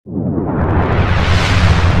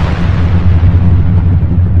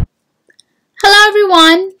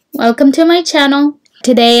welcome to my channel.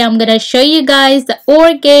 Today I'm gonna show you guys the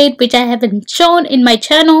OR gate, which I haven't shown in my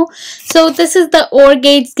channel. So this is the OR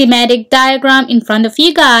gate schematic diagram in front of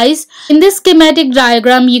you guys. In this schematic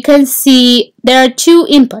diagram you can see there are two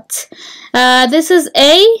inputs. This is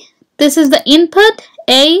A, this is the input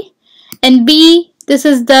A, and B, this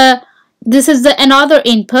is the another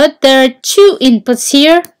input. There are two inputs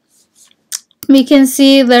here. We can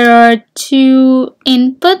see there are two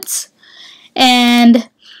inputs, and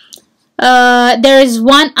there is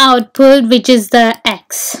one output, which is the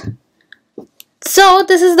X. So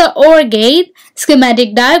this is the OR gate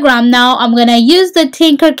schematic diagram. Now I'm gonna use the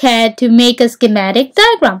TinkerCAD to make a schematic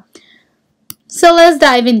diagram. So let's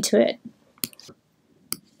dive into it.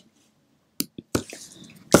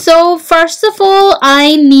 So first of all,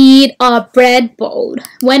 I need a breadboard.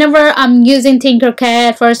 Whenever I'm using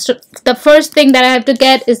TinkerCAD, the first thing that I have to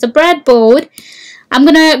get is the breadboard. I'm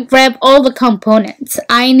gonna grab all the components.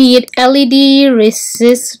 I need LED,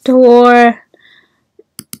 resistor,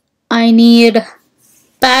 I need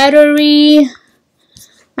battery,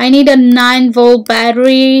 I need a 9-volt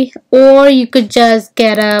battery, or you could just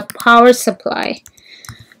get a power supply.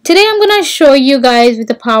 Today I'm gonna show you guys with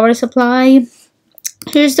the power supply.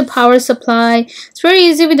 Here's the power supply. It's very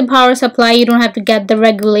easy with the power supply. You don't have to get the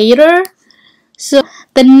regulator. So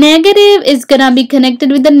the negative is gonna be connected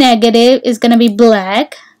with the negative is gonna be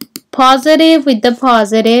black. Positive with the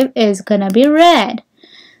positive is gonna be red.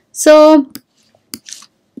 So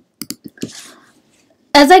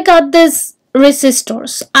as I got this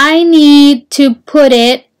resistors, I need to put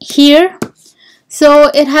it here. So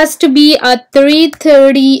it has to be a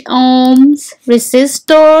 330 ohms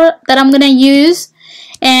resistor that I'm gonna use.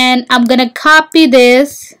 And I'm gonna copy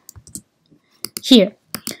this here.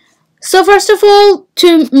 So first of all,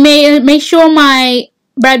 to make sure my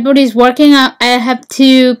breadboard is working, I have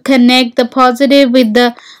to connect the positive with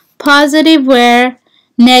the positive wire,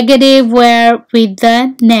 negative wire with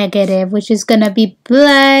the negative, which is gonna be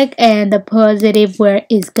black, and the positive wire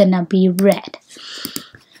is gonna be red.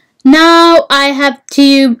 Now I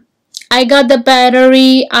got the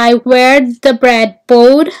battery, I wired the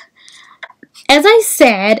breadboard. As I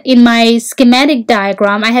said in my schematic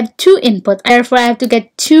diagram, I have two inputs. Therefore, I have to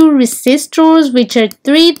get two resistors, which are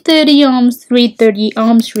 330 ohms, 330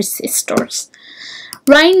 ohms resistors.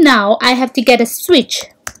 Right now, I have to get a switch.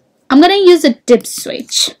 I'm going to use a dip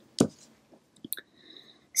switch.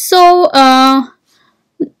 So,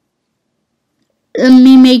 let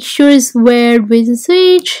me make sure it's wired with the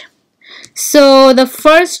switch. So, the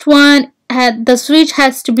first one, the switch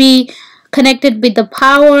has to be connected with the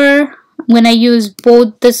power. I'm gonna use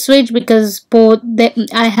both the switch because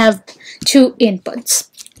I have two inputs.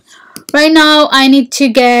 Right now I need to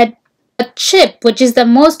get a chip, which is the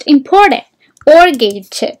most important, OR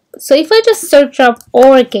gate chip. So if I just search up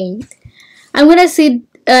OR gate, I'm gonna see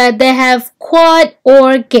they have quad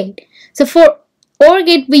OR gate. So for OR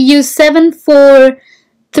gate we use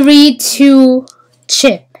 7432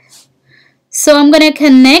 chip. So I'm gonna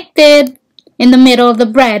connect it in the middle of the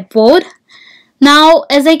breadboard. Now,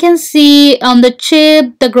 as I can see on the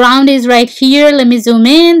chip, the ground is right here. Let me zoom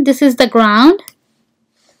in. This is the ground.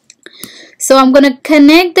 So I'm going to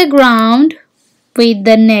connect the ground with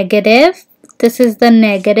the negative. This is the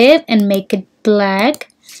negative and make it black.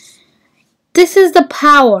 This is the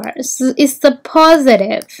power. It's the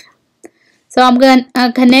positive. So I'm going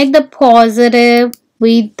to connect the positive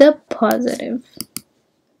with the positive.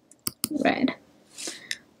 Red.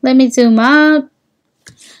 Let me zoom out.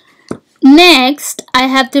 Next, I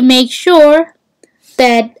have to make sure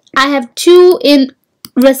that I have two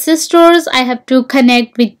resistors. I have to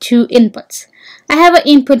connect with two inputs. I have an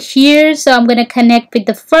input here, so I'm going to connect with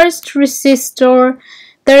the first resistor.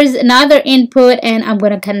 There is another input, and I'm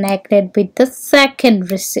going to connect it with the second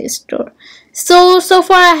resistor. So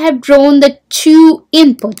far I have drawn the two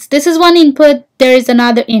inputs. This is one input, there is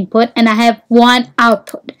another input, and I have one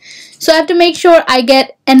output. So I have to make sure I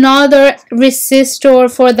get another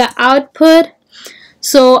resistor for the output.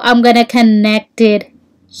 So I'm gonna connect it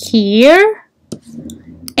here.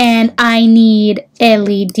 And I need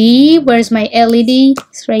LED. Where's my LED?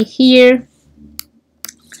 It's right here.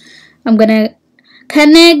 I'm gonna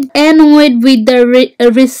connect anode with the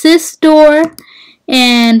resistor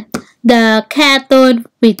and the cathode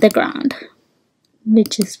with the ground,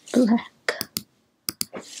 which is black.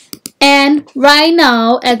 And right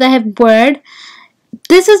now, as I have wired,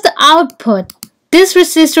 this is the output. This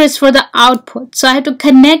resistor is for the output. So I have to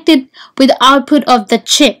connect it with the output of the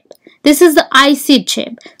chip. This is the IC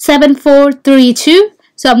chip, 7432.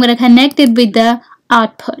 So I'm going to connect it with the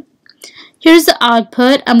output. Here's the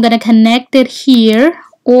output. I'm going to connect it here,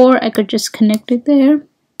 or I could just connect it there.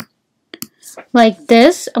 like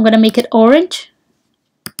this. I'm gonna make it orange.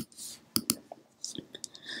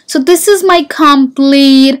 So this is my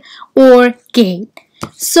complete OR gate.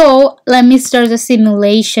 So let me start the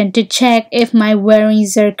simulation to check if my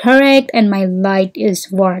wirings are correct and my light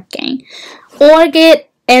is working. OR gate,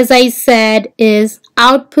 as I said, is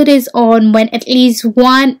output is on when at least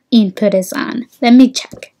one input is on. Let me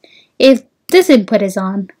check. If this input is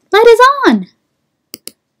on, light is on.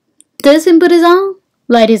 This input is on,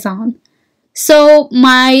 light is on. So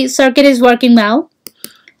my circuit is working well.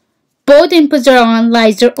 Both inputs are on,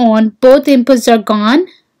 lights are on. Both inputs are gone,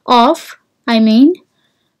 off.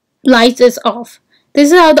 Lights is off.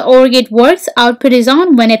 This is how the OR gate works. Output is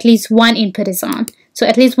on when at least one input is on. So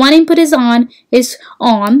at least one input is on, is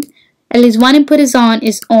on. At least one input is on.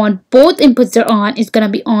 Both inputs are on, is gonna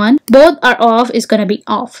be on. Both are off, is gonna be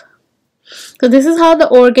off. So this is how the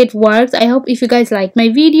OR gate works. I hope if you guys like my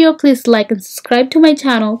video, please like and subscribe to my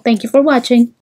channel. Thank you for watching.